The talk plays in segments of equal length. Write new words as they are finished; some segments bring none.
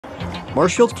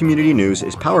Marshfield Community News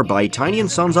is powered by Tiny &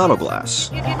 Sons Auto Glass.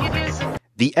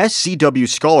 The SCW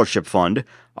Scholarship Fund,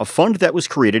 a fund that was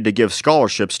created to give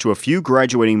scholarships to a few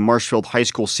graduating Marshfield High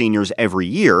School seniors every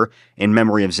year in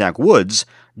memory of Zach Woods,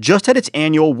 just had its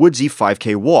annual Woodsy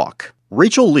 5K walk.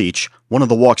 Rachel Leach, one of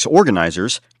the walk's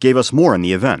organizers, gave us more on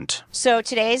the event. So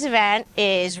today's event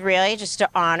is really just to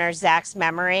honor Zach's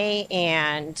memory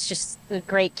and just the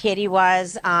great kid he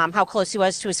was, how close he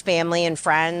was to his family and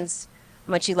friends,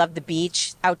 how much he loved the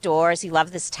beach, outdoors, he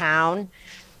loved this town.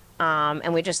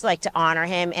 And we just like to honor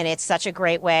him, and it's such a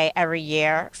great way every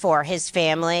year for his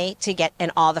family to get,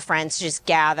 and all the friends to just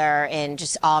gather and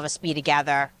just all of us be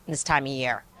together this time of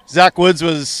year. Zach Woods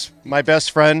was my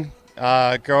best friend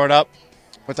growing up.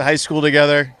 Went to high school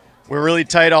together. We were really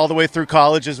tight all the way through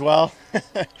college as well.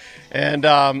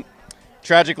 And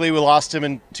tragically, we lost him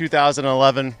in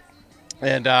 2011.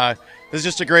 And this is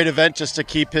just a great event just to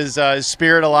keep his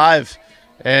spirit alive.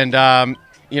 And,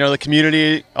 the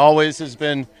community always has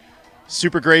been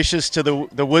super gracious to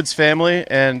the Woods family.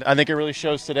 And I think it really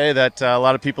shows today that a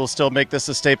lot of people still make this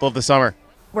a staple of the summer.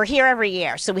 We're here every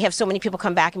year, so we have so many people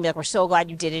come back and be like, we're so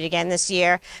glad you did it again this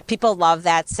year. People love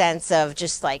that sense of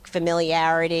just like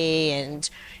familiarity and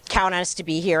count on us to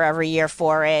be here every year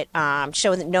for it,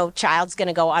 showing that no child's going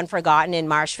to go unforgotten in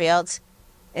Marshfield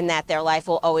and that their life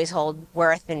will always hold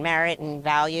worth and merit and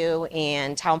value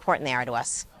and how important they are to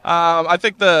us. I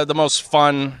think the most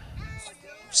fun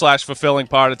 / fulfilling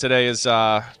part of today is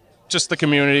just the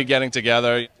community getting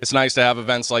together. It's nice to have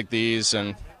events like these,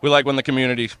 and we like when the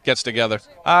community gets together.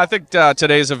 I think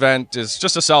today's event is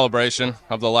just a celebration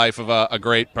of the life of a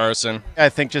great person. I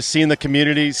think just seeing the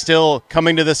community still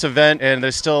coming to this event, and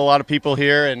there's still a lot of people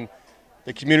here, and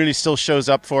the community still shows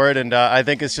up for it. And I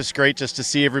think it's just great just to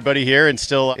see everybody here and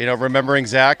still, remembering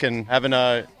Zach and having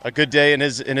a good day in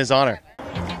his honor.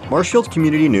 Marshfield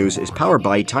Community News is powered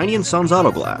by Tiny & Sons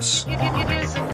Auto Glass.